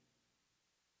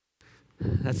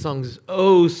That song's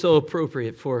oh so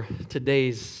appropriate for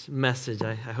today's message.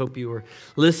 I hope you were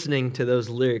listening to those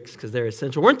lyrics because they're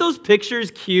essential. Weren't those pictures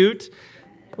cute?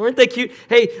 Weren't they cute?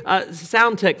 Hey,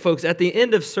 sound tech folks, at the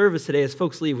end of service today, as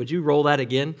folks leave, would you roll that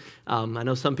again? I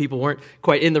know some people weren't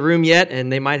quite in the room yet,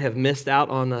 and they might have missed out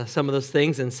on some of those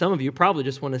things, and some of you probably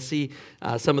just want to see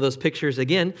some of those pictures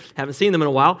again. Haven't seen them in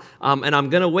a while, and I'm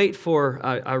going to wait for,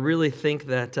 I really think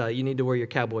that you need to wear your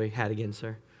cowboy hat again,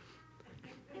 sir.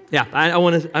 Yeah, I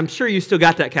want to. I'm sure you still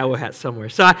got that cowboy hat somewhere.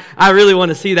 So I really want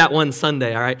to see that one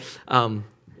Sunday. All right.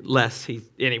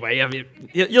 Anyway, I mean,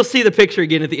 you'll see the picture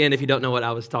again at the end if you don't know what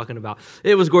I was talking about.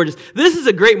 It was gorgeous. This is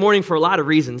a great morning for a lot of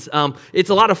reasons. It's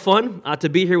a lot of fun to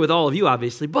be here with all of you,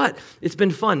 obviously, but it's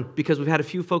been fun because we've had a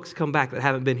few folks come back that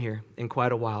haven't been here in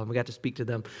quite a while, and we got to speak to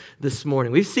them this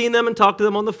morning. We've seen them and talked to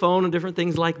them on the phone and different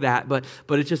things like that, but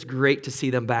it's just great to see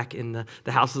them back in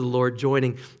the house of the Lord,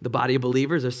 joining the body of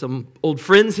believers. There's some old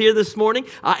friends here this morning,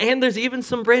 and there's even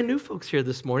some brand new folks here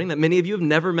this morning that many of you have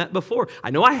never met before.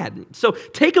 I know I hadn't. So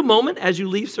take a moment as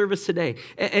you leave service today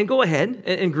and go ahead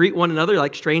and greet one another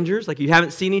like strangers, like you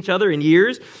haven't seen each other in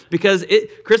years, because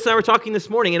Chris and I were talking this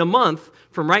morning, in a month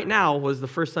from right now was the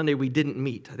first Sunday we didn't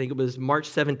meet. I think it was March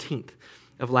 17th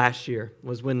of last year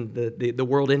was when the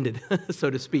world ended, so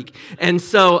to speak. And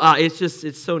so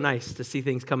it's so nice to see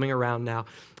things coming around now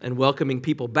and welcoming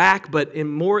people back, but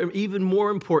even more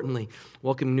importantly,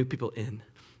 welcoming new people in.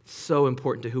 So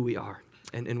important to who we are.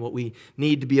 And what we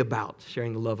need to be about,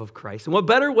 sharing the love of Christ. And what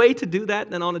better way to do that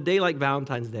than on a day like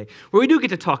Valentine's Day, where we do get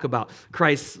to talk about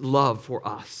Christ's love for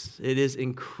us. It is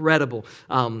incredible.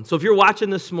 So if you're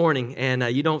watching this morning and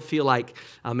you don't feel like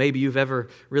maybe you've ever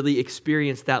really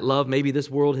experienced that love, maybe this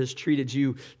world has treated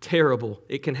you terrible,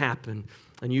 it can happen.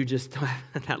 And you just,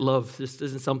 that love just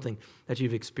isn't something that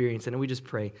you've experienced. And we just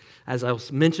pray, as I'll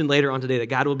mention later on today, that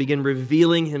God will begin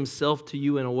revealing himself to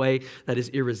you in a way that is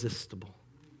irresistible.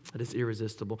 That is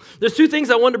irresistible. There's two things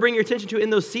I wanted to bring your attention to in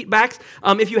those seat backs.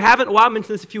 If you haven't, I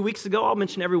mentioned this a few weeks ago. I'll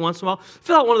mention every once in a while.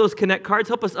 Fill out one of those Connect cards.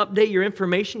 Help us update your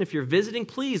information. If you're visiting,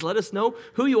 please let us know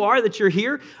who you are, that you're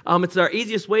here. It's our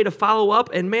easiest way to follow up.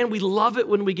 And man, we love it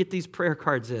when we get these prayer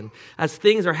cards in. As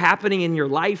things are happening in your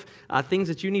life, things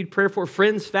that you need prayer for,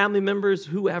 friends, family members,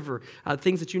 whoever,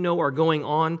 things that you know are going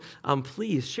on,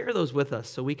 please share those with us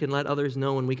so we can let others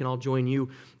know and we can all join you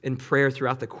in prayer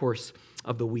throughout the course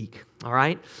of the week. All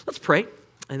right? Let's pray,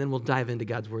 and then we'll dive into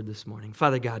God's word this morning.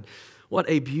 Father God, what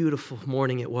a beautiful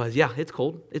morning it was. Yeah, it's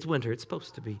cold. It's winter. It's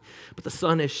supposed to be. But the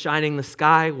sun is shining. The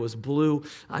sky was blue.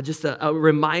 Just a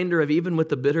reminder of, even with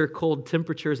the bitter cold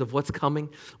temperatures, of what's coming,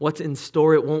 what's in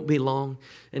store. It won't be long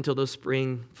until those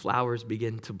spring flowers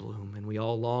begin to bloom. And we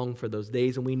all long for those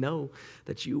days, and we know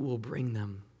that you will bring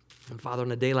them. And Father,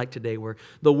 on a day like today where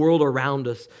the world around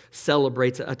us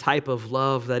celebrates a type of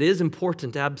love that is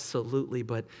important, absolutely,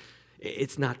 but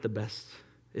it's not the best.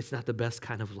 It's not the best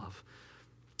kind of love.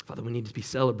 Father, we need to be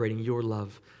celebrating your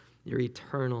love, your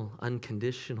eternal,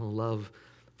 unconditional love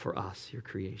for us, your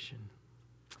creation.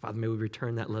 Father, may we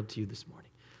return that love to you this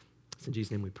morning. It's in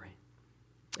Jesus' name we pray.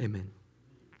 Amen.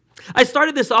 I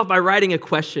started this off by writing a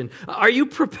question. Are you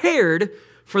prepared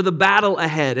for the battle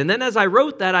ahead? And then as I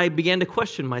wrote that, I began to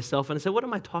question myself and I said, what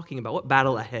am I talking about? What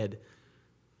battle ahead?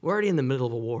 We're already in the middle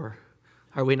of a war,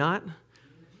 are we not?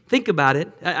 Think about it.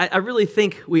 I really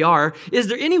think we are. Is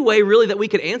there any way really that we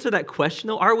could answer that question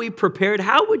though? Are we prepared?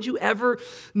 How would you ever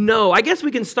know? I guess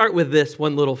we can start with this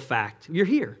one little fact. You're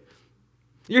here.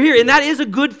 You're here, and that is a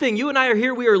good thing. You and I are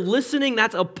here. We are listening.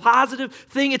 That's a positive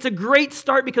thing. It's a great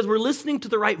start because we're listening to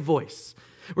the right voice.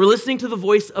 We're listening to the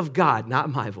voice of God, not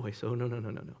my voice. Oh, no.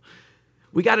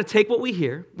 We got to take what we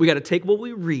hear. We got to take what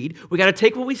we read. We got to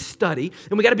take what we study,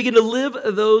 and we got to begin to live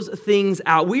those things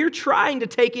out. We are trying to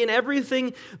take in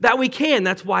everything that we can.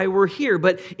 That's why we're here.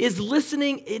 But is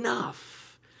listening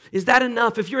enough? Is that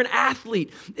enough? If you're an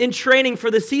athlete in training for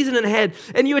the season ahead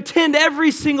and you attend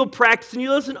every single practice and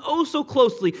you listen oh so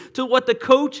closely to what the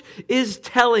coach is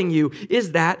telling you,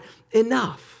 is that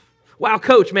enough? Wow,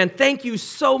 coach, man, thank you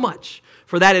so much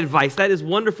for that advice. That is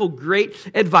wonderful, great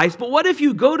advice. But what if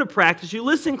you go to practice, you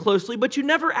listen closely, but you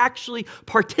never actually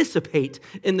participate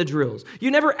in the drills?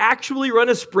 You never actually run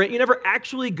a sprint. You never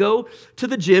actually go to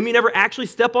the gym. You never actually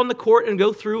step on the court and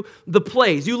go through the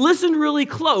plays. You listen really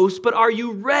close, but are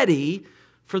you ready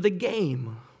for the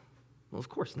game? Well, of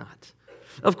course not.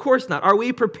 Of course not. Are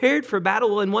we prepared for battle?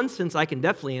 Well, in one sense, I can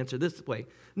definitely answer this way.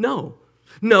 No.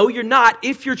 No, you're not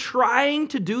if you're trying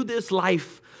to do this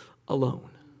life alone.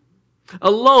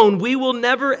 Alone, we will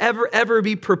never, ever, ever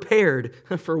be prepared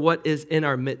for what is in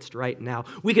our midst right now.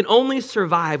 We can only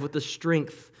survive with the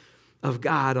strength of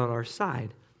God on our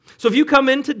side. So if you come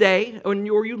in today, or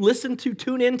you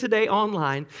tune in today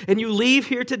online, and you leave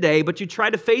here today, but you try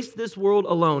to face this world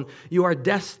alone, you are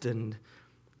destined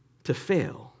to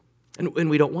fail. And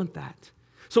we don't want that.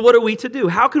 So what are we to do?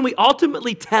 How can we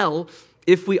ultimately tell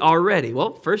if we are ready?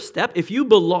 Well, first step, if you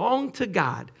belong to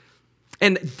God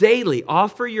and daily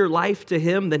offer your life to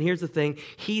Him, then here's the thing,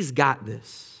 He's got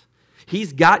this.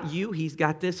 He's got you, He's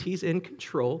got this, He's in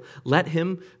control. Let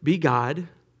Him be God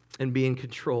and be in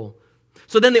control.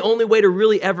 So then the only way to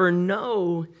really ever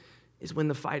know is when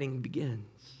the fighting begins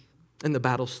and the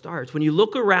battle starts. When you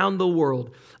look around the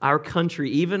world, our country,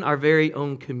 even our very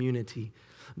own community,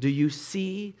 do you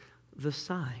see the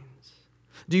signs?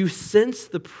 Do you sense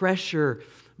the pressure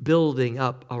building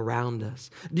up around us?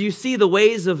 Do you see the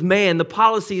ways of man, the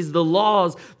policies, the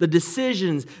laws, the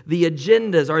decisions, the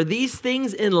agendas? Are these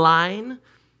things in line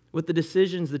with the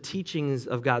decisions, the teachings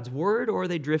of God's Word, or are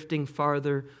they drifting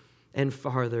farther and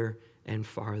farther and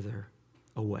farther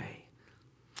away?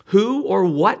 Who or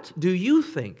what do you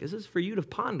think, this is for you to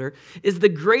ponder, is the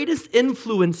greatest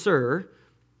influencer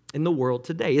in the world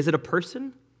today? Is it a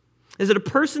person? Is it a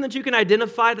person that you can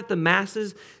identify that the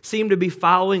masses seem to be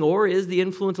following, or is the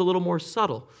influence a little more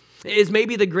subtle? Is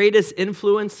maybe the greatest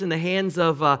influence in the hands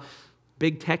of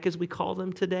big tech, as we call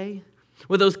them today,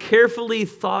 with those carefully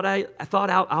thought out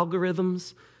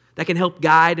algorithms that can help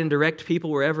guide and direct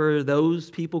people wherever those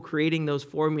people creating those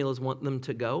formulas want them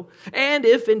to go? And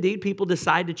if indeed people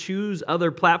decide to choose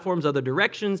other platforms, other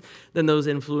directions, then those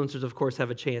influencers, of course, have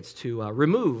a chance to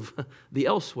remove the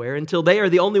elsewhere until they are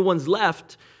the only ones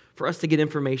left for us to get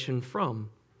information from.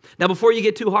 Now, before you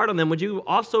get too hard on them, would you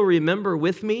also remember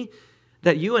with me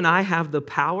that you and I have the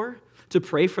power to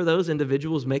pray for those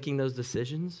individuals making those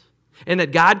decisions, and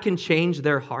that God can change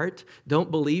their heart? Don't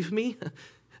believe me?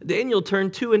 Daniel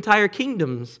turned 2 entire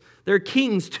kingdoms, their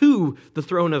kings, to the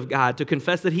throne of God to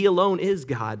confess that He alone is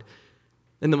God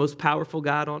and the most powerful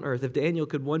God on earth.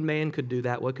 If one man could do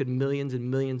that, what could millions and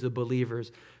millions of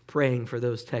believers praying for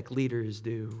those tech leaders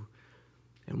do?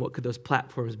 And what could those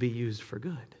platforms be used for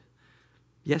good?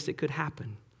 Yes, it could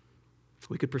happen.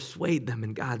 We could persuade them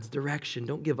in God's direction.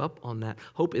 Don't give up on that.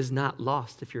 Hope is not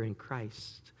lost if you're in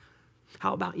Christ.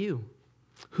 How about you?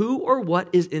 Who or what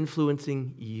is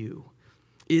influencing you?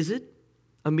 Is it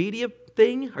a media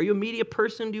thing? Are you a media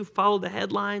person? Do you follow the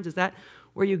headlines? Is that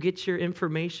where you get your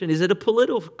information? Is it a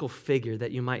political figure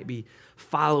that you might be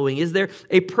following? Is there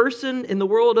a person in the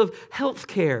world of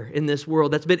healthcare in this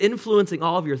world that's been influencing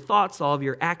all of your thoughts, all of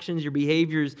your actions, your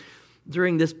behaviors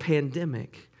during this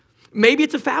pandemic? Maybe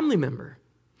it's a family member.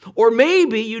 Or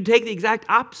maybe you take the exact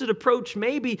opposite approach.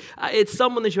 Maybe it's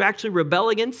someone that you actually rebel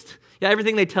against. Yeah,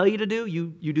 everything they tell you to do,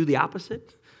 you do the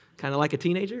opposite. Kind of like a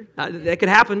teenager. That could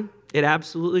happen. It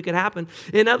absolutely could happen.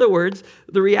 In other words,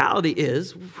 the reality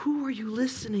is, who are you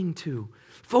listening to?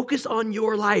 Focus on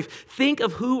your life. Think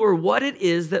of who or what it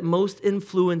is that most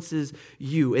influences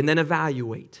you, and then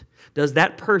evaluate. Does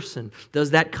that person,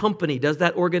 does that company, does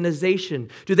that organization,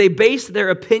 do they base their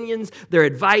opinions, their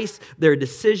advice, their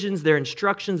decisions, their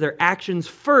instructions, their actions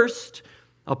first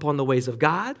upon the ways of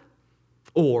God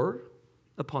or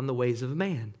upon the ways of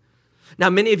man? Now,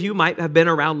 many of you might have been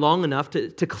around long enough to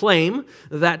claim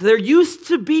that there used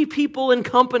to be people in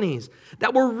companies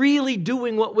that were really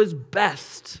doing what was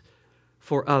best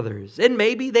for others. And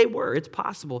maybe they were. It's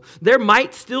possible. There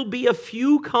might still be a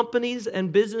few companies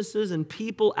and businesses and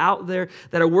people out there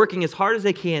that are working as hard as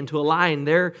they can to align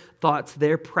their thoughts,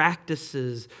 their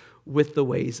practices with the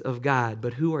ways of God.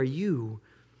 But who are you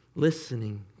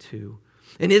listening to?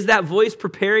 And is that voice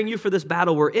preparing you for this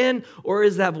battle we're in, or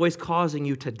is that voice causing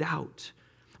you to doubt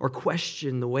or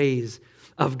question the ways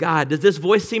of God? Does this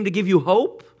voice seem to give you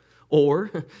hope,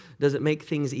 or does it make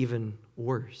things even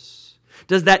worse?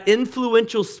 Does that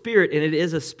influential spirit, and it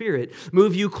is a spirit,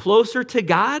 move you closer to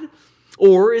God,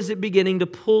 or is it beginning to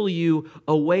pull you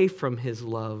away from His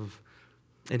love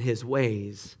and His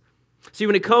ways? See,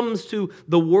 when it comes to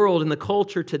the world and the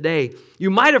culture today, you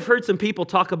might have heard some people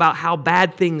talk about how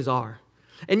bad things are.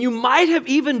 And you might have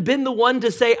even been the one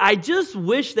to say, I just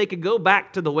wish they could go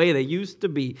back to the way they used to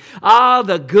be. Ah,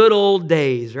 the good old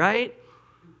days, right?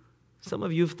 Some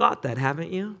of you have thought that,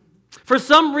 haven't you? For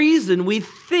some reason, we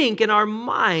think in our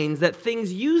minds that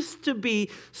things used to be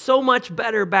so much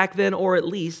better back then, or at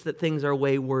least that things are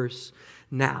way worse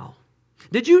now.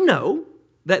 Did you know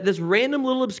that this random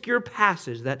little obscure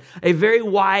passage that a very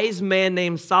wise man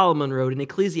named Solomon wrote in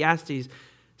Ecclesiastes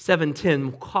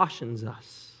 7:10 cautions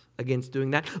us against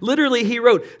doing that? Literally, he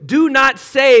wrote, "Do not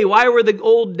say, why were the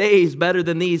old days better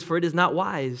than these? For it is not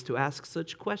wise to ask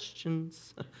such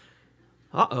questions."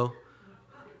 Uh-oh.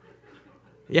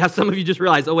 Yeah, some of you just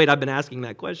realized, oh wait, I've been asking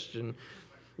that question.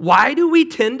 Why do we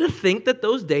tend to think that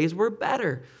those days were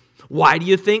better? Why do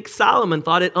you think Solomon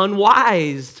thought it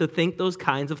unwise to think those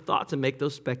kinds of thoughts and make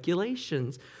those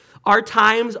speculations? Our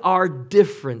times are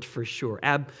different for sure,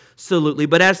 absolutely.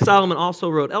 But as Solomon also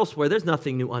wrote elsewhere, there's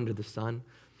nothing new under the sun.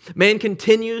 Man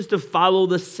continues to follow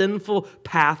the sinful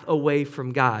path away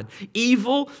from God.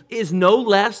 Evil is no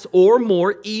less or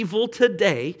more evil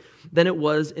today than it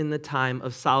was in the time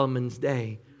of Solomon's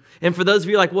day. And for those of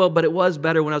you like, well, but it was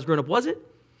better when I was growing up, was it?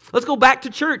 Let's go back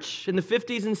to church in the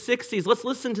 50s and 60s. Let's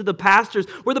listen to the pastors.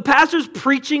 Were the pastors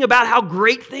preaching about how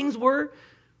great things were?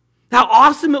 How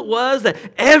awesome it was that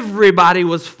everybody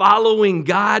was following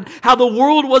God, how the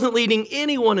world wasn't leading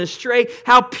anyone astray,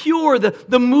 how pure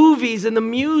the movies and the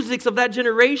musics of that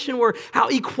generation were, how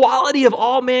equality of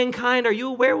all mankind. Are you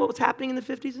aware of what was happening in the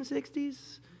 50s and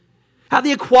 60s? How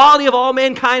the equality of all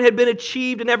mankind had been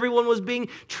achieved and everyone was being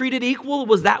treated equal?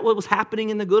 Was that what was happening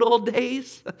in the good old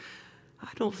days? I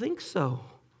don't think so.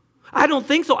 I don't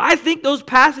think so. I think those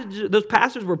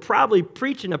pastors were probably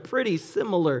preaching a pretty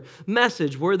similar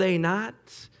message, were they not?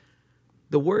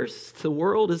 The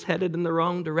world is headed in the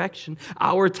wrong direction.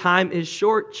 Our time is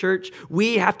short, church.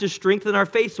 We have to strengthen our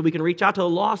faith so we can reach out to the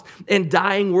lost and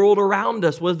dying world around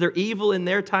us. Was there evil in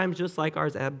their times just like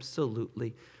ours?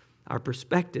 Absolutely. Our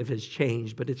perspective has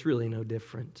changed, but it's really no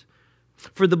different.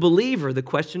 For the believer, the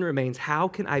question remains, how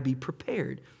can I be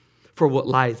prepared for what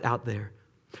lies out there?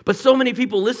 But so many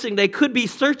people listening, they could be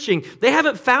searching. They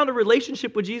haven't found a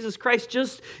relationship with Jesus Christ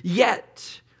just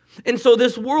yet. And so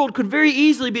this world could very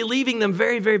easily be leaving them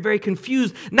very, very, very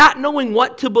confused, not knowing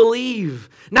what to believe,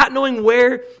 not knowing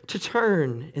where to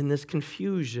turn in this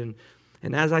confusion.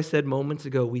 And as I said moments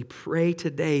ago, we pray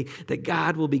today that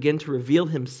God will begin to reveal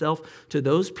himself to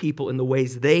those people in the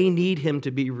ways they need him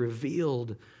to be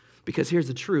revealed. Because here's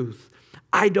the truth.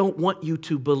 I don't want you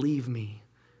to believe me.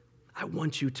 I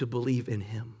want you to believe in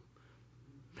him.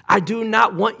 I do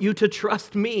not want you to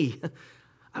trust me.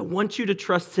 I want you to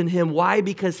trust in him. Why?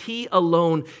 Because he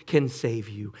alone can save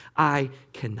you. I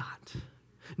cannot.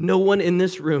 No one in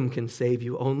this room can save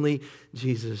you, only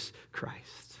Jesus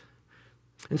Christ.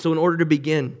 And so in order to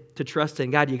begin to trust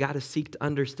in God, you got to seek to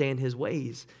understand his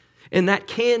ways. And that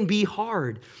can be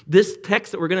hard. This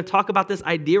text that we're going to talk about, this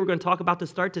idea we're going to talk about to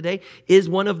start today, is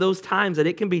one of those times that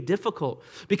it can be difficult.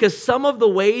 Because some of the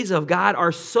ways of God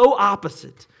are so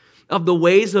opposite of the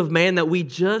ways of man that we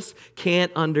just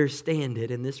can't understand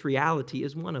it. And this reality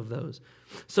is one of those.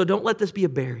 So don't let this be a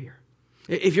barrier.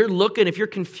 If you're looking, if you're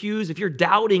confused, if you're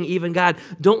doubting even God,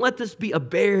 don't let this be a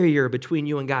barrier between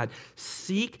you and God.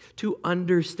 Seek to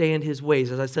understand his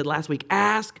ways. As I said last week,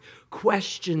 ask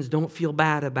questions. Don't feel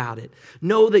bad about it.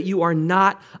 Know that you are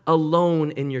not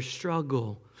alone in your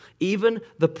struggle. Even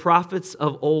the prophets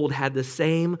of old had the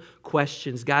same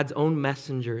questions, God's own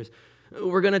messengers.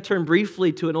 We're going to turn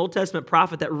briefly to an Old Testament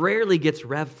prophet that rarely gets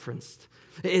referenced.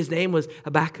 His name was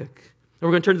Habakkuk. And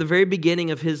we're going to turn to the very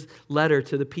beginning of his letter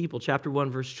to the people, chapter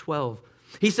 1, verse 12.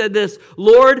 He said this,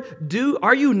 Lord,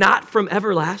 are you not from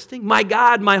everlasting? My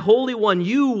God, my Holy One,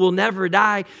 you will never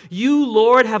die. You,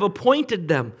 Lord, have appointed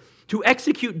them to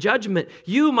execute judgment.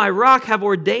 You, my rock, have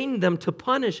ordained them to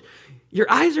punish. Your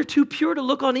eyes are too pure to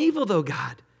look on evil, though,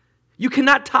 God. You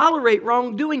cannot tolerate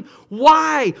wrongdoing.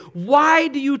 Why? Why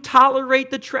do you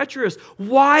tolerate the treacherous?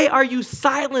 Why are you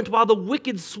silent while the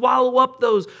wicked swallow up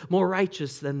those more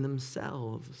righteous than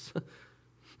themselves?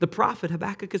 The prophet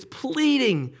Habakkuk is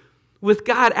pleading with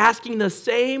God, asking the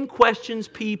same questions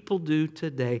people do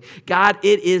today. God,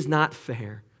 it is not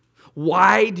fair.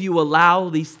 Why do you allow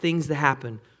these things to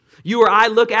happen? You or I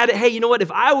look at it, hey, you know what?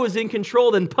 If I was in control,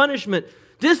 then punishment,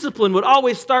 discipline would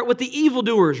always start with the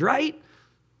evildoers, right?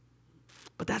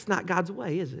 But that's not God's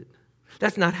way, is it?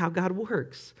 That's not how God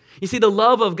works. You see, the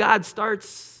love of God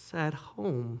starts at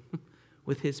home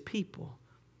with his people.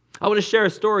 I want to share a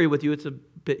story with you. It's a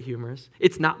bit humorous.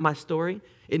 It's not my story.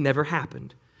 It never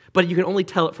happened. But you can only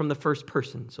tell it from the first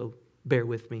person, so bear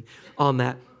with me on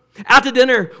that. Out to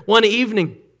dinner one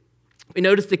evening, we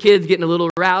noticed the kids getting a little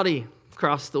rowdy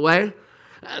across the way.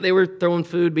 They were throwing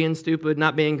food, being stupid,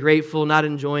 not being grateful, not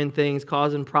enjoying things,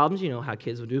 causing problems. You know how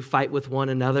kids would do, fight with one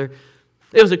another.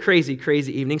 It was a crazy,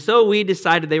 crazy evening. So we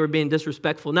decided they were being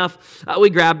disrespectful enough. We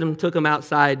grabbed them, took them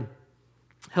outside,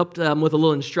 helped them with a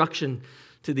little instruction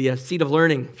to the seat of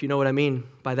learning, if you know what I mean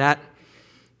by that.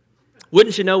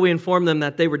 Wouldn't you know, we informed them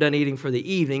that they were done eating for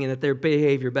the evening and that their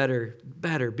behavior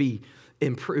better be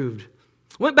improved.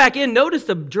 Went back in, noticed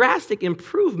a drastic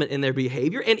improvement in their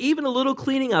behavior and even a little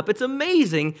cleaning up. It's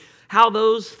amazing how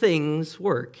those things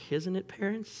work, isn't it,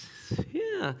 parents?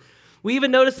 Yeah. We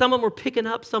even noticed some of them were picking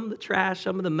up some of the trash,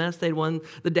 some of the mess they'd won.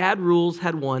 The dad rules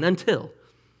had won until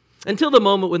until the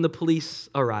moment when the police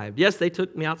arrived. Yes, they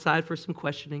took me outside for some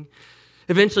questioning.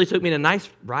 Eventually took me on a nice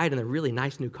ride in a really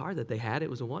nice new car that they had. It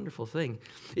was a wonderful thing.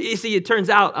 You see, it turns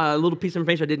out, a little piece of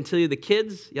information I didn't tell you, the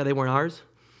kids, yeah, they weren't ours.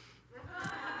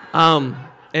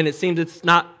 And it seems it's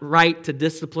not right to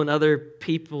discipline other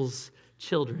people's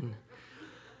children.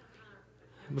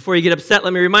 Before you get upset,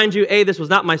 let me remind you, A, this was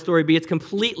not my story. B, it's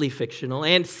completely fictional.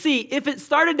 And C, if it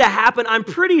started to happen, I'm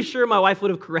pretty sure my wife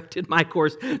would have corrected my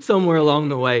course somewhere along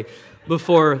the way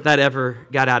before that ever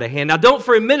got out of hand. Now, don't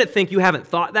for a minute think you haven't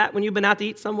thought that when you've been out to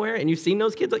eat somewhere and you've seen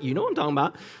those kids. You know what I'm talking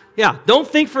about. Yeah, don't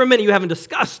think for a minute you haven't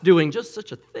discussed doing just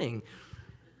such a thing,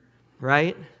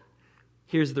 right?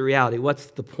 Here's the reality. What's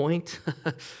the point?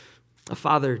 A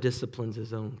father disciplines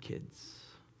his own kids,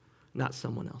 not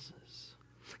someone else's.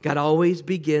 God always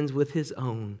begins with his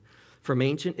own, from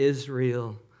ancient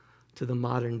Israel to the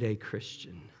modern day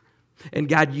Christian. And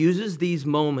God uses these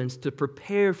moments to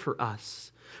prepare for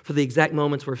us for the exact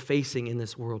moments we're facing in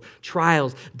this world.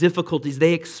 Trials, difficulties,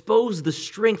 they expose the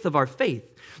strength of our faith.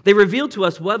 They reveal to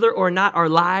us whether or not our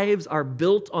lives are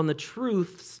built on the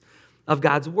truths of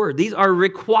God's word. These are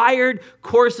required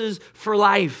courses for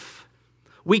life.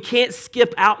 We can't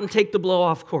skip out and take the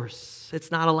blow-off course. It's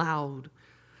not allowed.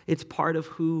 It's part of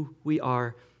who we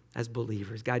are as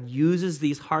believers. God uses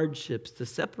these hardships to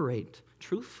separate,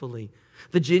 truthfully,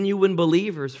 the genuine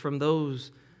believers from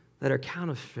those that are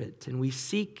counterfeit. And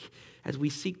as we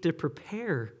seek to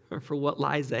prepare for what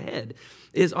lies ahead,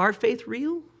 is our faith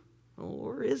real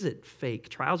or is it fake?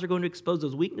 Trials are going to expose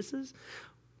those weaknesses,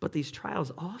 but these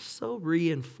trials also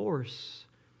reinforce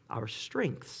our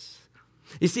strengths.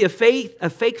 You see, a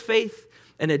fake faith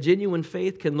and a genuine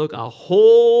faith can look a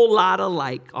whole lot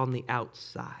alike on the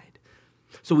outside.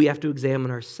 So we have to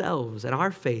examine ourselves and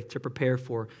our faith to prepare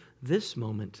for this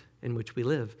moment in which we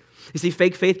live. You see,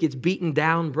 fake faith gets beaten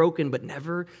down, broken, but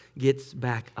never gets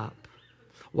back up,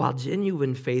 while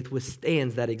genuine faith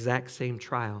withstands that exact same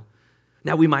trial.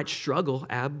 Now, we might struggle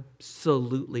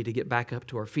absolutely to get back up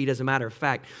to our feet. As a matter of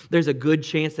fact, there's a good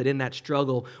chance that in that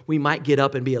struggle, we might get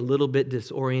up and be a little bit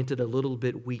disoriented, a little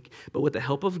bit weak. But with the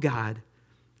help of God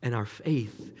and our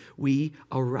faith, we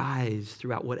arise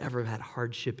throughout whatever that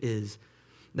hardship is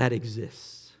that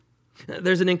exists.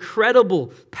 There's an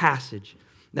incredible passage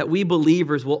that we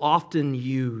believers will often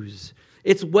use.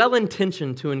 It's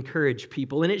well-intentioned to encourage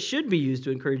people, and it should be used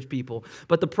to encourage people.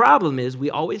 But the problem is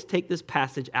we always take this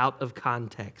passage out of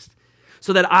context.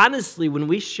 So that honestly, when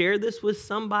we share this with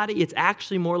somebody, it's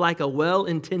actually more like a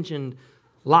well-intentioned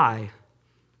lie.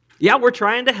 Yeah, we're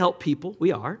trying to help people,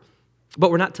 we are,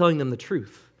 but we're not telling them the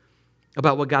truth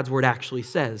about what God's word actually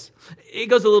says. It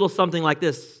goes a little something like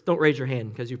this. Don't raise your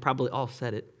hand because you've probably all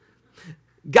said it.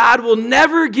 God will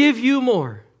never give you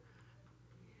more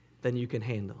than you can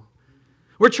handle.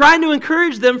 We're trying to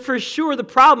encourage them for sure. The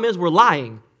problem is we're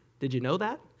lying. Did you know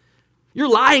that? You're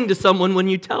lying to someone when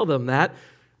you tell them that.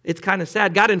 It's kind of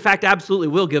sad. God, in fact, absolutely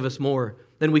will give us more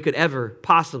than we could ever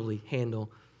possibly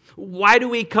handle. Why do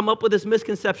we come up with this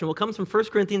misconception? Well, it comes from 1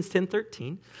 Corinthians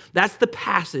 10:13. That's the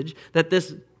passage that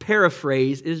this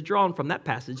paraphrase is drawn from. That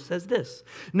passage says this: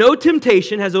 no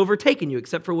temptation has overtaken you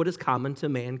except for what is common to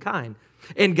mankind.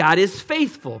 And God is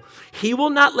faithful. He will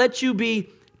not let you be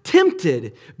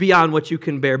tempted beyond what you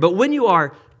can bear. But when you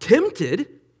are tempted,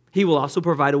 he will also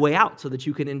provide a way out so that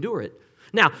you can endure it.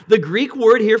 Now, the Greek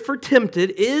word here for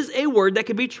tempted is a word that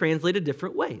can be translated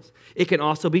different ways. It can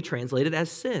also be translated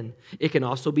as sin. It can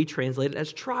also be translated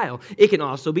as trial. It can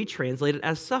also be translated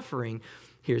as suffering.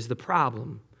 Here's the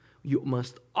problem. You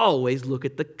must always look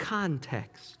at the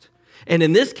context. And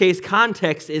in this case,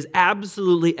 context is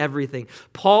absolutely everything.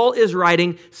 Paul is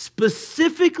writing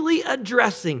specifically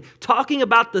talking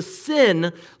about the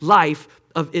sin life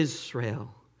of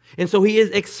Israel. And so he is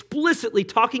explicitly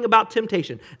talking about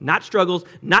temptation, not struggles,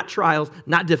 not trials,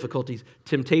 not difficulties.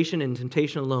 Temptation and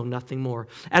temptation alone, nothing more.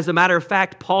 As a matter of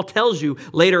fact, Paul tells you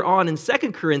later on in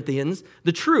 2 Corinthians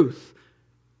the truth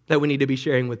that we need to be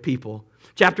sharing with people.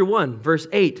 Chapter 1, verse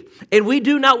 8. And we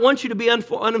do not want you to be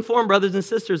uninformed, brothers and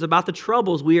sisters, about the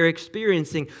troubles we are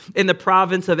experiencing in the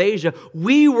province of Asia.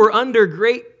 We were under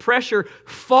great pressure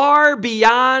far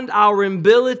beyond our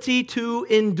ability to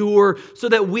endure, so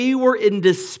that we were in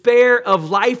despair of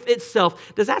life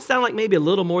itself. Does that sound like maybe a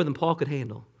little more than Paul could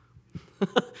handle?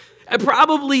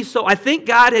 Probably so. I think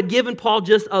God had given Paul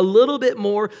just a little bit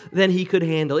more than he could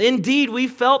handle. Indeed, we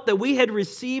felt that we had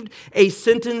received a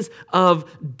sentence of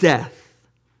death.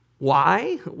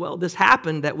 Why? Well, this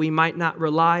happened that we might not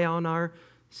rely on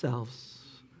ourselves,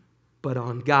 but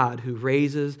on God who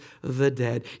raises the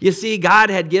dead. You see, God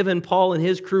had given Paul and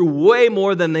his crew way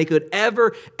more than they could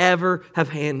ever have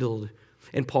handled.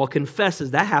 And Paul confesses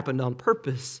that happened on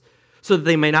purpose so that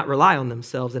they may not rely on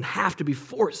themselves and have to be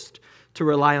forced to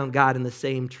rely on God. And the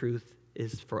same truth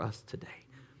is for us today.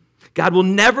 God will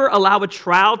never allow a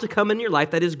trial to come in your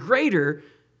life that is greater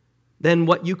than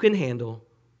what you can handle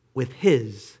with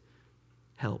His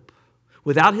help.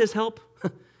 Without His help,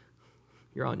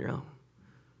 you're on your own,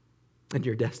 and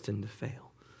you're destined to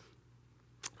fail.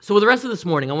 So with the rest of this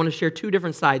morning, I want to share two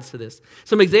different sides to this.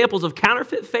 Some examples of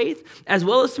counterfeit faith, as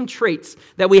well as some traits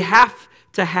that we have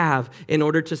to have in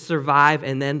order to survive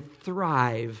and then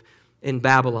thrive in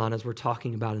Babylon, as we're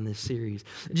talking about in this series.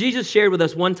 Jesus shared with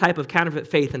us one type of counterfeit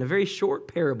faith in a very short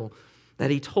parable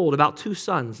that He told about two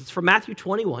sons. It's from Matthew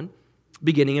 21,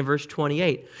 beginning in verse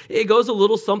 28. It goes a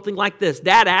little something like this.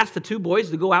 Dad asked the two boys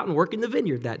to go out and work in the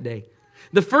vineyard that day.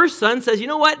 The first son says, "You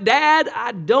know what, Dad,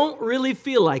 I don't really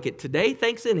feel like it today.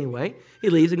 Thanks anyway."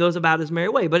 He leaves and goes about his merry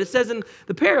way. But it says in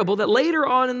the parable that later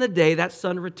on in the day, that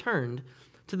son returned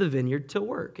to the vineyard to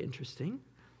work. Interesting.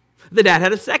 The dad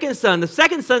had a second son. The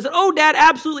second son said, "Oh, Dad,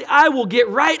 absolutely, I will get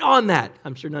right on that."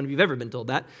 I'm sure none of you have ever been told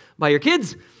that by your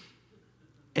kids.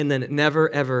 And then it never,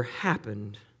 ever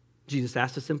happened. Jesus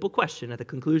asked a simple question at the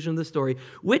conclusion of the story.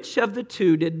 Which of the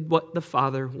two did what the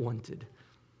father wanted?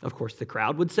 Of course, the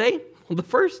crowd would say, well, the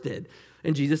first did.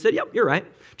 And Jesus said, "Yep, you're right.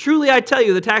 Truly, I tell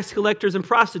you, the tax collectors and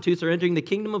prostitutes are entering the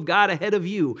kingdom of God ahead of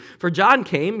you. For John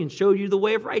came and showed you the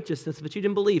way of righteousness, but you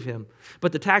didn't believe him.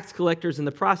 But the tax collectors and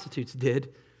the prostitutes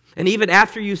did. And even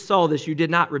after you saw this, you did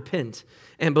not repent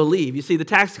and believe." You see, the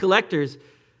tax collectors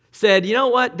said, "You know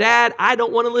what, Dad, I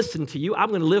don't want to listen to you. I'm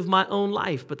going to live my own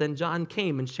life." But then John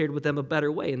came and shared with them a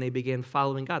better way, and they began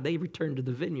following God. They returned to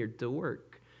the vineyard to work.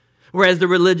 Whereas the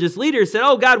religious leaders said,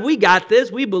 "Oh, God, we got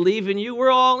this. We believe in you. We're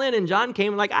all in." And John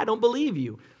came like, "I don't believe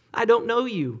you. I don't know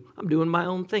you. I'm doing my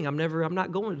own thing. I'm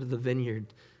not going to the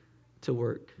vineyard to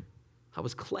work. I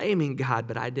was claiming God,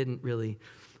 but I didn't really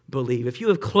believe." If you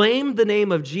have claimed the name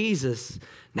of Jesus,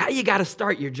 now you got to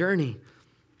start your journey.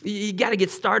 You got to get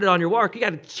started on your walk. You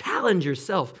got to challenge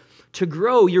yourself to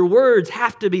grow. Your words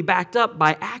have to be backed up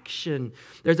by action.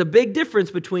 There's a big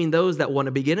difference between those that want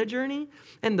to begin a journey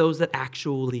and those that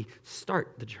actually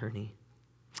start the journey.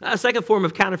 A second form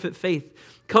of counterfeit faith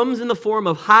comes in the form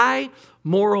of high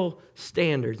moral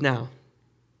standards. Now,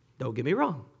 don't get me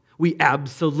wrong. We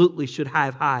absolutely should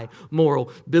have high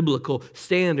moral, biblical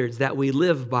standards that we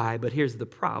live by. But here's the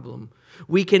problem.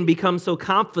 We can become so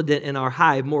confident in our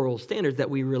high moral standards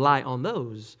that we rely on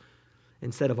those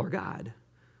instead of our God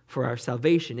for our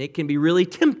salvation. It can be really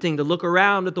tempting to look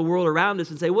around at the world around us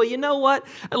and say, well, you know what?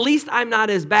 At least I'm not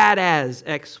as bad as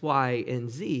X, Y, and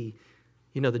Z.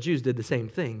 You know, the Jews did the same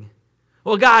thing.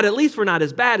 Well, God, at least we're not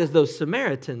as bad as those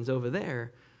Samaritans over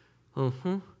there.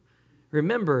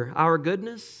 Remember, our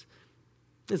goodness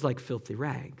is like filthy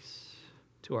rags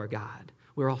to our God.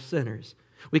 We're all sinners.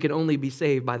 We can only be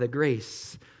saved by the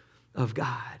grace of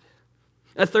God.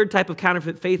 A third type of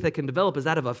counterfeit faith that can develop is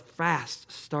that of a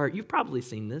fast start. You've probably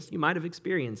seen this. You might have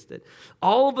experienced it.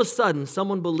 All of a sudden,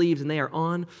 someone believes and they are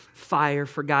on fire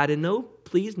for God. And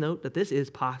please note that this is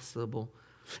possible.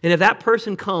 And if that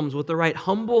person comes with the right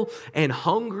humble and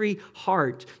hungry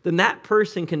heart, then that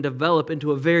person can develop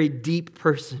into a very deep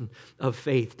person of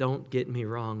faith. Don't get me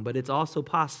wrong, but it's also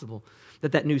possible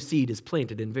that that new seed is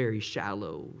planted in very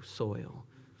shallow soil.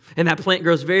 And that plant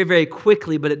grows very, very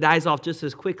quickly, but it dies off just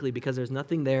as quickly because there's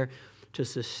nothing there to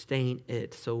sustain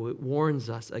it. So it warns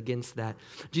us against that.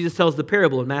 Jesus tells the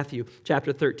parable in Matthew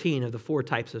chapter 13 of the 4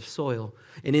 types of soil.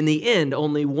 And in the end,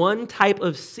 only one type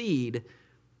of seed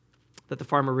that the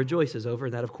farmer rejoices over,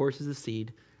 and that, of course, is the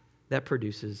seed that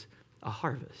produces a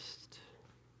harvest.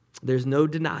 There's no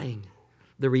denying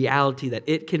the reality that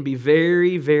it can be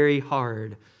very, very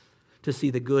hard to see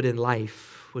the good in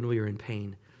life when we are in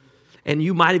pain. And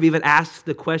you might have even asked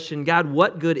the question, God,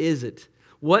 what good is it?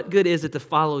 What good is it to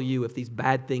follow you if these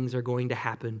bad things are going to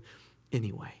happen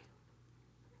anyway?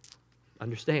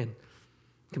 Understand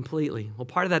completely. Well,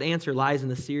 part of that answer lies in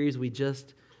the series we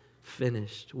just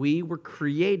finished. We were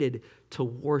created to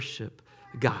worship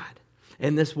God.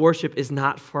 And this worship is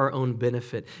not for our own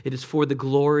benefit. It is for the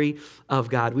glory of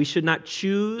God. We should not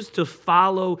choose to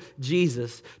follow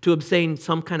Jesus to obtain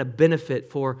some kind of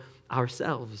benefit for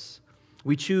ourselves.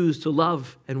 We choose to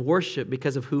love and worship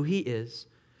because of who He is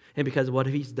and because of what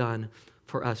He's done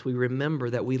for us. We remember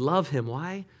that we love Him.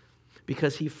 Why?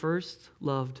 Because He first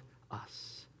loved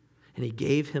us and He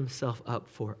gave Himself up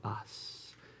for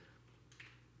us.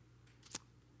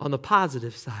 On the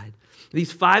positive side,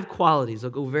 these 5 qualities, I'll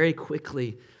go very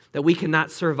quickly, that we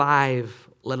cannot survive,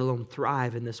 let alone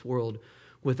thrive in this world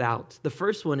without. The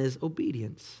first one is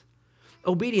obedience.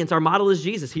 Obedience. Our model is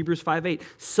Jesus, Hebrews 5:8.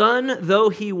 Son though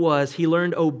He was, He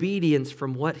learned obedience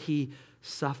from what He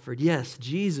suffered. Yes,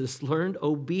 Jesus learned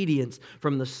obedience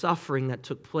from the suffering that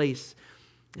took place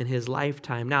in his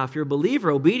lifetime. Now, if you're a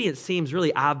believer, obedience seems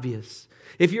really obvious.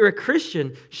 If you're a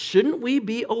Christian, shouldn't we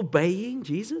be obeying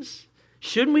Jesus?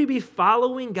 Shouldn't we be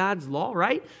following God's law,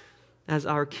 right? As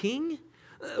our King?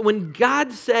 When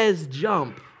God says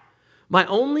jump, my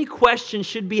only question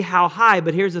should be how high,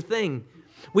 but here's the thing.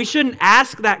 We shouldn't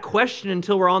ask that question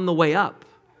until we're on the way up,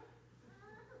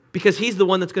 because he's the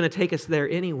one that's going to take us there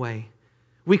anyway.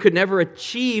 We could never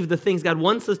achieve the things God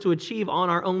wants us to achieve on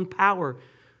our own power.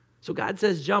 So God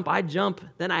says jump, I jump.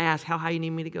 Then I ask, how high you need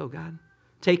me to go, God?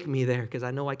 Take me there, because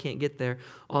I know I can't get there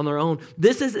on their own.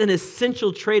 This is an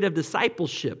essential trait of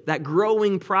discipleship, that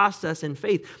growing process in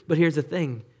faith. But here's the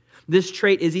thing. This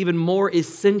trait is even more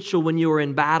essential when you are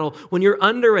in battle. When you're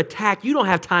under attack, you don't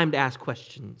have time to ask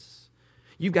questions.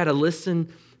 You've got to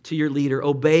listen to your leader,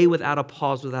 obey without a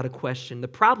pause, without a question. The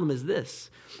problem is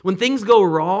this. When things go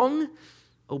wrong,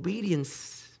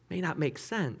 obedience may not make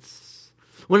sense.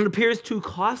 When it appears too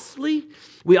costly,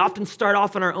 we often start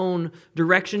off in our own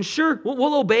direction. Sure,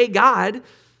 we'll obey God,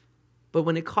 but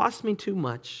when it costs me too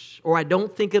much, or I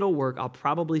don't think it'll work, I'll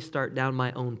probably start down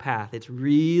my own path. It's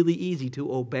really easy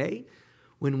to obey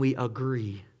when we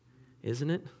agree, isn't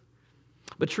it?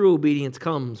 But true obedience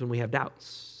comes when we have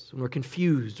doubts, when we're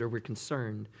confused or we're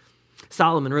concerned.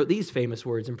 Solomon wrote these famous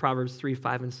words in Proverbs 3,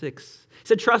 5, and 6. He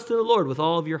said, trust in the Lord with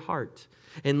all of your heart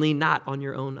and lean not on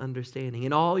your own understanding.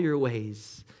 In all your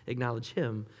ways, acknowledge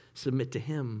him, submit to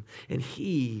him, and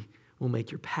he will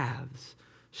make your paths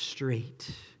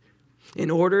straight.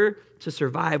 In order to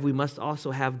survive, we must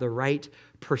also have the right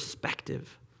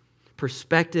perspective.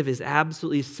 Perspective is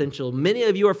absolutely essential. Many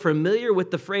of you are familiar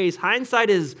with the phrase, hindsight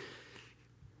is,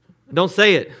 don't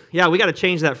say it. Yeah, we got to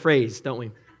change that phrase, don't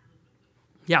we?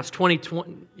 Yeah, it's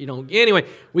 2020, anyway,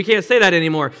 we can't say that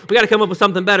anymore. We got to come up with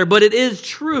something better, but it is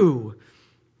true.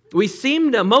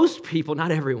 Most people,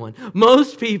 not everyone,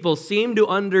 most people seem to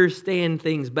understand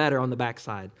things better on the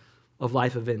backside of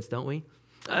life events, don't we?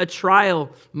 A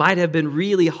trial might have been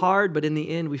really hard, but in the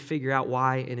end, we figure out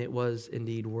why, and it was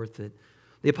indeed worth it.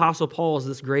 The Apostle Paul is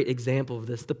this great example of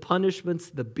this. The punishments,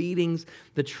 the beatings,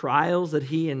 the trials that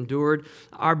he endured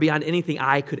are beyond anything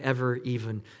I could ever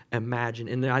even imagine.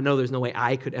 And I know there's no way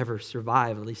I could ever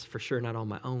survive, at least for sure not on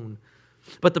my own.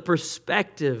 But the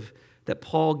perspective that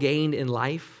Paul gained in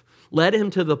life led him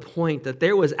to the point that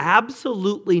there was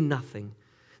absolutely nothing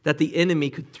that the enemy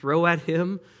could throw at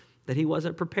him that he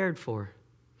wasn't prepared for.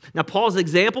 Now, Paul's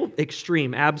example,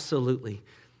 extreme, absolutely,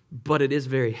 but it is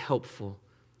very helpful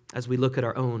as we look at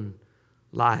our own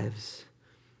lives.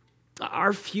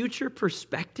 Our future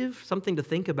perspective, something to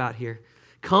think about here,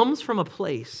 comes from a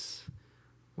place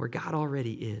where God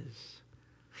already is.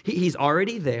 He's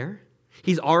already there.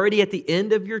 He's already at the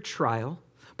end of your trial.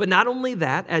 But not only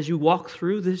that, as you walk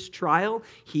through this trial,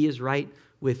 he is right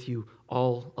with you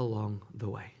all along the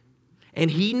way.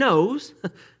 And he knows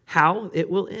how it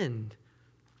will end.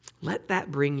 Let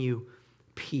that bring you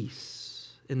peace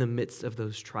in the midst of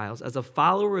those trials. As a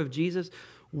follower of Jesus,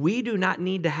 we do not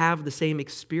need to have the same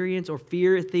experience or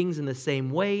fear things in the same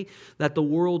way that the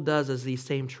world does as these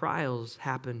same trials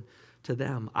happen to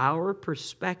them. Our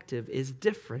perspective is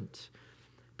different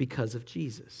because of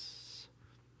Jesus.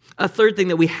 A third thing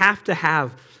that we have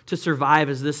to survive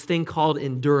is this thing called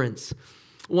endurance.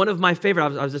 One of my favorite,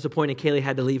 I was disappointed Kaylee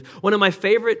had to leave. One of my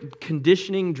favorite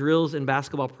conditioning drills in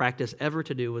basketball practice ever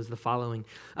to do was the following.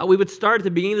 We would start at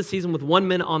the beginning of the season with 1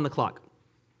 minute on the clock.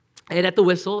 And at the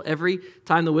whistle, every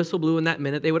time the whistle blew in that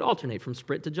minute, they would alternate from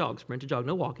sprint to jog,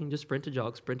 no walking, just sprint to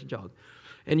jog, sprint to jog.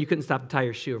 And you couldn't stop to tie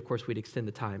your shoe. Of course, we'd extend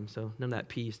the time, so none of that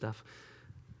PE stuff.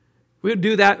 We would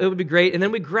do that. It would be great. And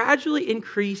then we gradually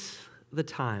increase the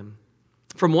time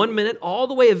from 1 minute all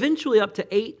the way eventually up to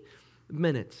 8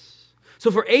 minutes.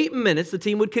 So for 8 minutes, the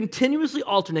team would continuously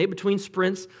alternate between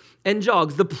sprints and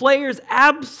jogs. The players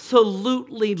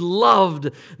absolutely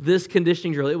loved this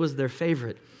conditioning drill. It was their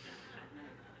favorite.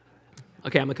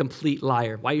 Okay, I'm a complete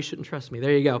liar. Why you shouldn't trust me?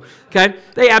 There you go. Okay?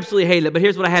 They absolutely hated it, but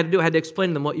here's what I had to do. I had to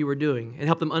explain to them what you were doing and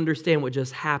help them understand what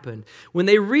just happened. When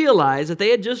they realized that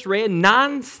they had just ran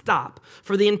nonstop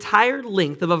for the entire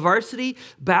length of a varsity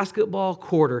basketball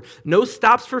quarter, no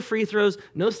stops for free throws,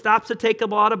 no stops to take a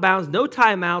ball out of bounds, no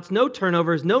timeouts, no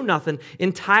turnovers, no nothing,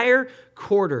 entire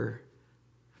quarter,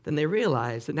 then they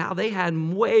realized that now they had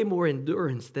way more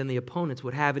endurance than the opponents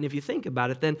would have. And if you think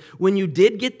about it, then when you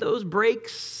did get those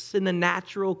breaks in the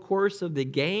natural course of the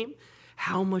game,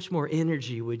 how much more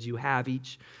energy would you have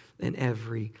each and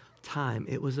every time?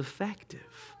 It was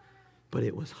effective, but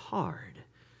it was hard.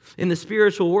 In the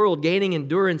spiritual world, gaining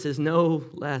endurance is no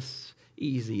less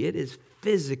easy. It is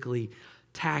physically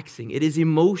taxing. It is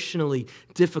emotionally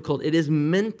difficult. It is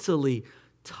mentally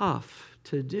tough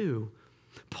to do.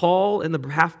 Paul and the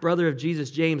half-brother of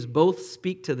Jesus, James, both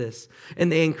speak to this,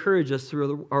 and they encourage us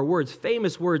through our words.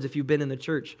 Famous words if you've been in the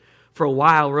church for a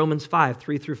while, Romans 5,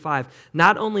 3-5.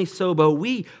 Not only so, but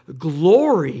we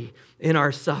glory in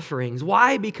our sufferings.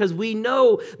 Why? Because we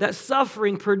know that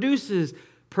suffering produces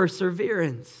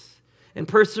perseverance. And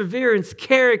perseverance,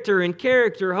 character, and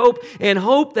character, hope, and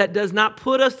hope that does not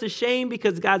put us to shame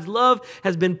because God's love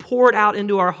has been poured out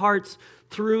into our hearts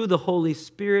through the Holy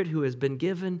Spirit who has been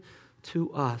given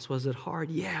to us. Was it hard?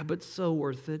 Yeah, but so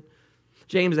worth it.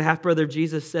 James, the half-brother of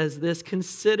Jesus, says this,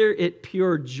 "Consider it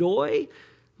pure joy,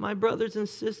 my brothers and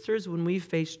sisters, when we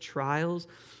face trials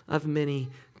of many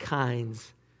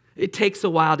kinds." It takes a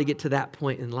while to get to that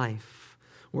point in life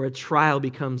where a trial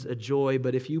becomes a joy,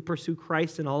 but if you pursue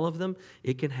Christ in all of them,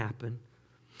 it can happen.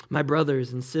 My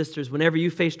brothers and sisters, whenever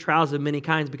you face trials of many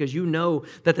kinds, because you know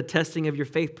that the testing of your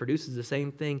faith produces the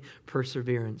same thing,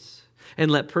 perseverance.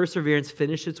 And let perseverance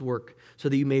finish its work so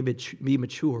that you may be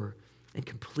mature and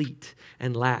complete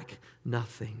and lack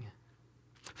nothing.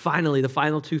 Finally, the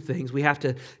final two things, we have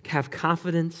to have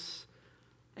confidence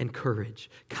and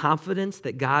courage. Confidence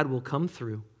that God will come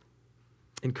through,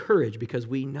 and courage because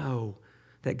we know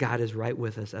that God is right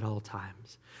with us at all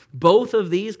times. Both of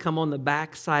these come on the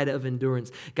backside of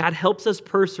endurance. God helps us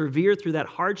persevere through that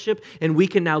hardship, and we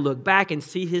can now look back and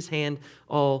see His hand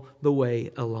all the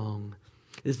way along.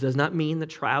 This does not mean that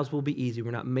trials will be easy.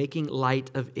 We're not making light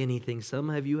of anything.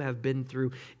 Some of you have been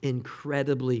through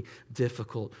incredibly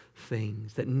difficult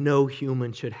things that no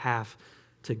human should have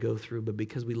to go through, but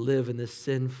because we live in this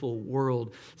sinful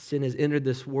world, sin has entered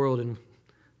this world, and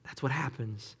that's what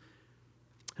happens.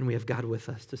 And we have God with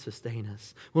us to sustain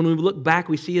us. When we look back,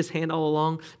 we see His hand all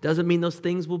along. Doesn't mean those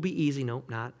things will be easy. Nope,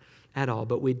 not at all.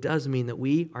 But it does mean that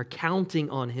we are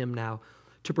counting on Him now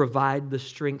to provide the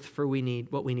strength for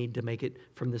what we need to make it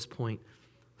from this point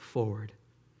forward.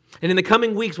 And in the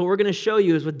coming weeks, what we're going to show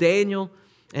you is with Daniel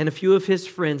and a few of his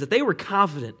friends, that they were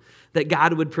confident that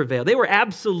God would prevail. They were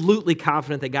absolutely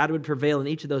confident that God would prevail in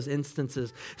each of those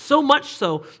instances. So much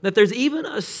so that there's even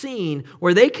a scene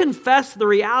where they confess the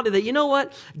reality that, you know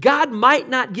what? God might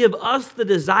not give us the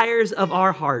desires of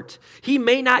our heart. He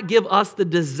may not give us the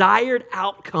desired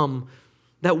outcome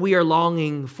that we are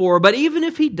longing for. But even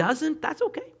if He doesn't, that's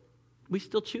okay. We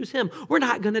still choose Him. We're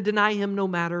not going to deny Him no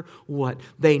matter what.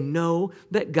 They know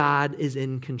that God is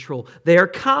in control. They are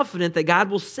confident that God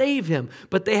will save him,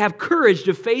 but they have courage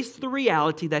to face the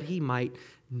reality that He might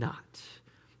not.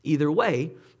 Either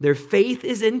way, their faith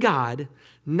is in God,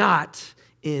 not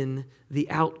in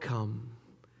the outcome.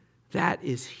 That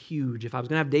is huge. If I was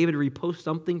going to have David repost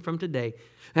something from today,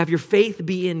 have your faith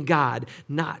be in God,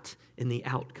 not in the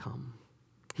outcome.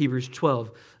 Hebrews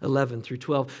 12,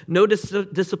 11-12. No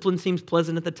discipline seems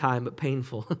pleasant at the time, but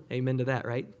painful. Amen to that,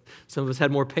 right? Some of us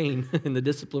had more pain in the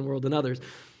discipline world than others.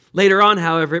 Later on,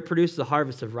 however, it produces a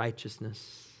harvest of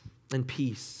righteousness and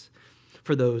peace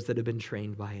for those that have been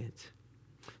trained by it.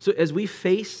 So as we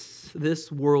face this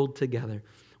world together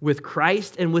with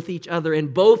Christ and with each other,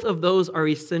 and both of those are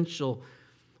essential.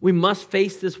 We must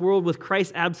face this world with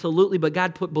Christ, absolutely, but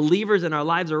God put believers in our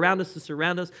lives around us to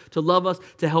surround us, to love us,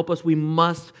 to help us. We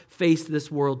must face this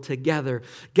world together.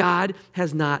 God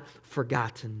has not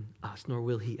forgotten us, nor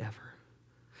will He ever.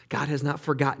 God has not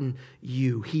forgotten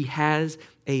you. He has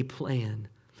a plan.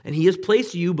 And He has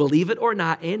placed you, believe it or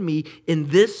not, and me in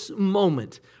this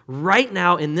moment, right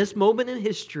now, in this moment in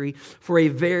history, for a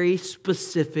very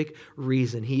specific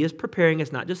reason. He is preparing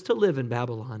us not just to live in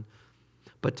Babylon,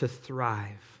 but to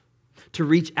thrive, to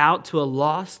reach out to a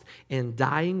lost and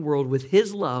dying world with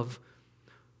His love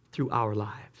through our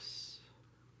lives.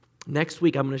 Next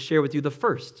week, I'm going to share with you the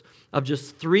first of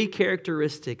just 3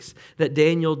 characteristics that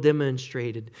Daniel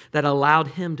demonstrated that allowed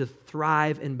him to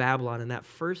thrive in Babylon. And that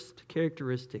first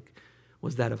characteristic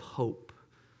was that of hope.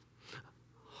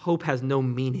 Hope has no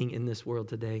meaning in this world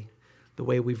today, the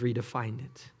way we've redefined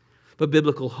it. But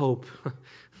biblical hope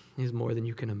is more than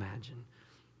you can imagine.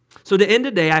 So to end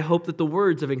today, I hope that the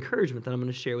words of encouragement that I'm going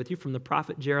to share with you from the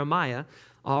prophet Jeremiah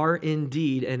are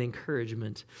indeed an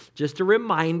encouragement. Just a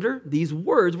reminder, these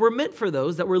words were meant for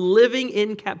those that were living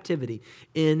in captivity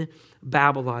in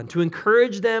Babylon, to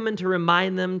encourage them and to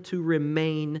remind them to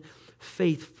remain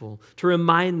faithful, to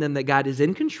remind them that God is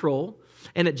in control,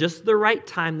 and at just the right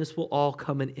time, this will all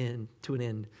come to an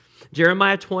end.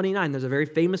 Jeremiah 29, there's a very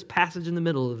famous passage in the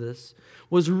middle of this,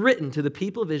 was written to the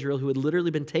people of Israel who had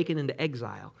literally been taken into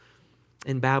exile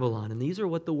in Babylon. And these are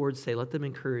what the words say. Let them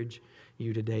encourage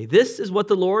you today. This is what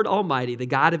the Lord Almighty, the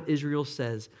God of Israel,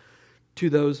 says to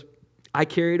those I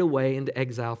carried away into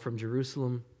exile from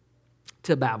Jerusalem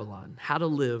to Babylon, how to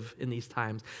live in these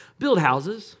times. Build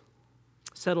houses,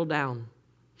 settle down,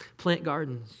 plant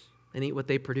gardens, and eat what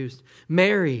they produced.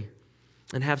 Marry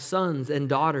and have sons and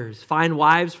daughters. Find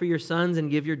wives for your sons and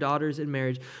give your daughters in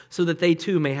marriage so that they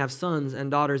too may have sons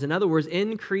and daughters. In other words,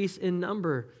 increase in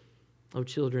number, O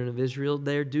children of Israel.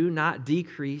 There do not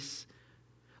decrease.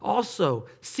 Also,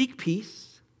 seek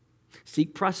peace,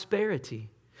 seek prosperity.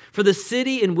 For the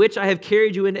city in which I have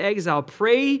carried you into exile,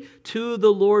 pray to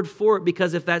the Lord for it,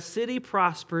 because if that city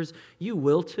prospers, you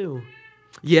will too.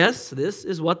 Yes, this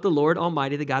is what the Lord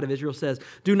Almighty, the God of Israel, says.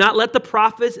 Do not let the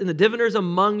prophets and the diviners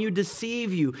among you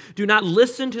deceive you. Do not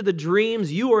listen to the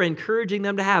dreams you are encouraging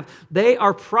them to have. They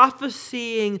are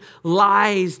prophesying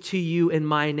lies to you in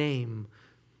my name.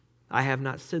 I have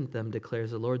not sent them,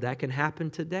 declares the Lord. That can happen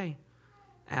today.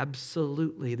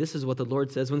 Absolutely. This is what the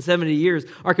Lord says. When 70 years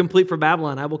are complete for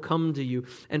Babylon, I will come to you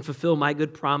and fulfill my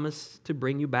good promise to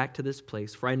bring you back to this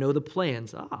place. For I know the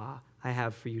plans I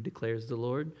have for you, declares the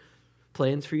Lord.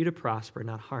 Plans for you to prosper,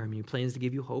 not harm you. Plans to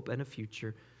give you hope and a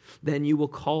future. Then you will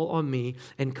call on me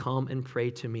and come and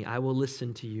pray to me. I will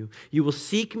listen to you. You will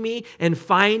seek me and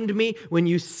find me when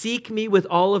you seek me with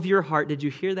all of your heart. Did you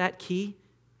hear that key?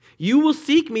 You will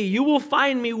seek me. You will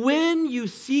find me when you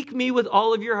seek me with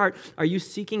all of your heart. Are you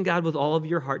seeking God with all of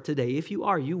your heart today? If you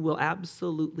are, you will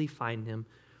absolutely find him.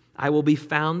 I will be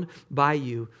found by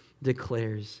you,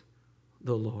 declares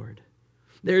the Lord.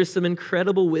 There is some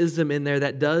incredible wisdom in there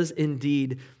that does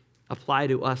indeed apply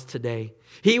to us today.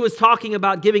 He was talking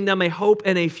about giving them a hope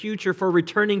and a future for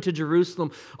returning to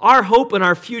Jerusalem. Our hope and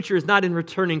our future is not in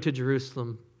returning to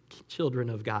Jerusalem, children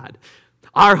of God.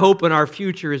 Our hope and our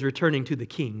future is returning to the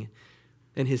King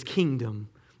and his kingdom.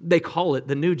 They call it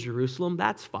the New Jerusalem.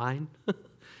 That's fine.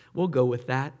 We'll go with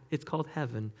that. It's called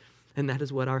heaven. And that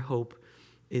is what our hope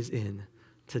is in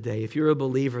today. If you're a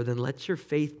believer, then let your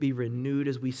faith be renewed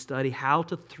as we study how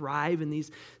to thrive in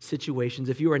these situations.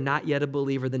 If you are not yet a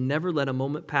believer, then never let a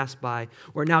moment pass by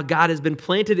where now God has been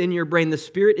planted in your brain. The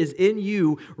Spirit is in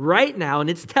you right now, and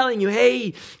it's telling you,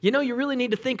 hey, you really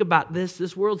need to think about this.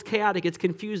 This world's chaotic. It's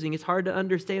confusing. It's hard to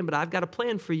understand, but I've got a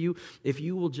plan for you if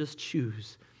you will just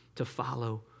choose to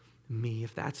follow me.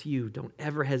 If that's you, don't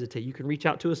ever hesitate. You can reach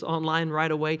out to us online right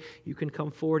away. You can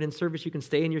come forward in service. You can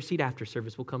stay in your seat after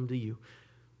service. We'll come to you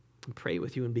and pray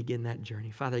with you and begin that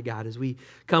journey. Father God, as we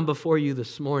come before you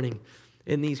this morning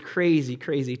in these crazy,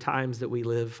 crazy times that we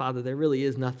live, Father, there really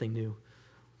is nothing new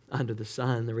under the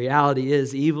sun. The reality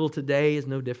is evil today is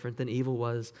no different than evil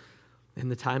was in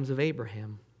the times of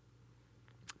Abraham.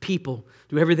 People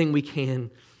do everything we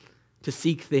can to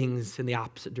seek things in the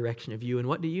opposite direction of you. And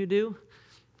what do?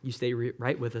 You stay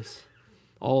right with us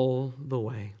all the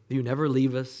way. You never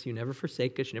leave us. You never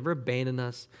forsake us. You never abandon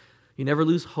us. You never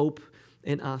lose hope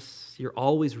in us. You're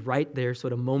always right there. So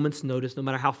at a moment's notice, no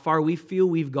matter how far we feel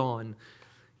we've gone,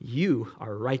 you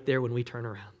are right there when we turn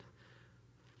around.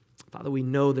 Father, we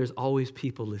know there's always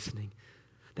people listening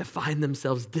that find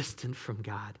themselves distant from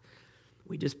God.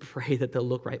 We just pray that they'll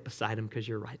look right beside them because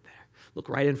you're right there. Look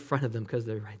right in front of them because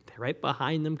they're right there. Right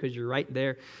behind them because you're right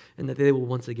there. And that they will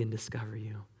once again discover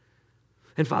you.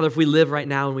 And Father, if we live right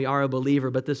now and we are a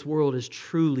believer, but this world is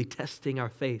truly testing our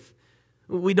faith,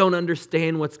 we don't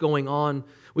understand what's going on.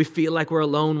 We feel like we're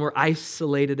alone. We're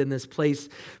isolated in this place.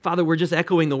 Father, we're just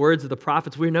echoing the words of the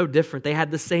prophets. We're no different. They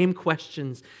had the same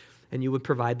questions, and you would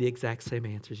provide the exact same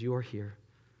answers. You are here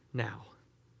now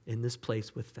in this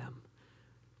place with them.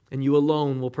 And you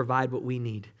alone will provide what we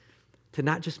need to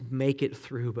not just make it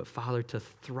through, but Father, to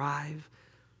thrive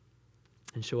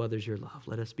and show others your love.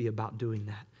 Let us be about doing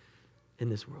that in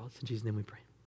this world. In Jesus' name we pray.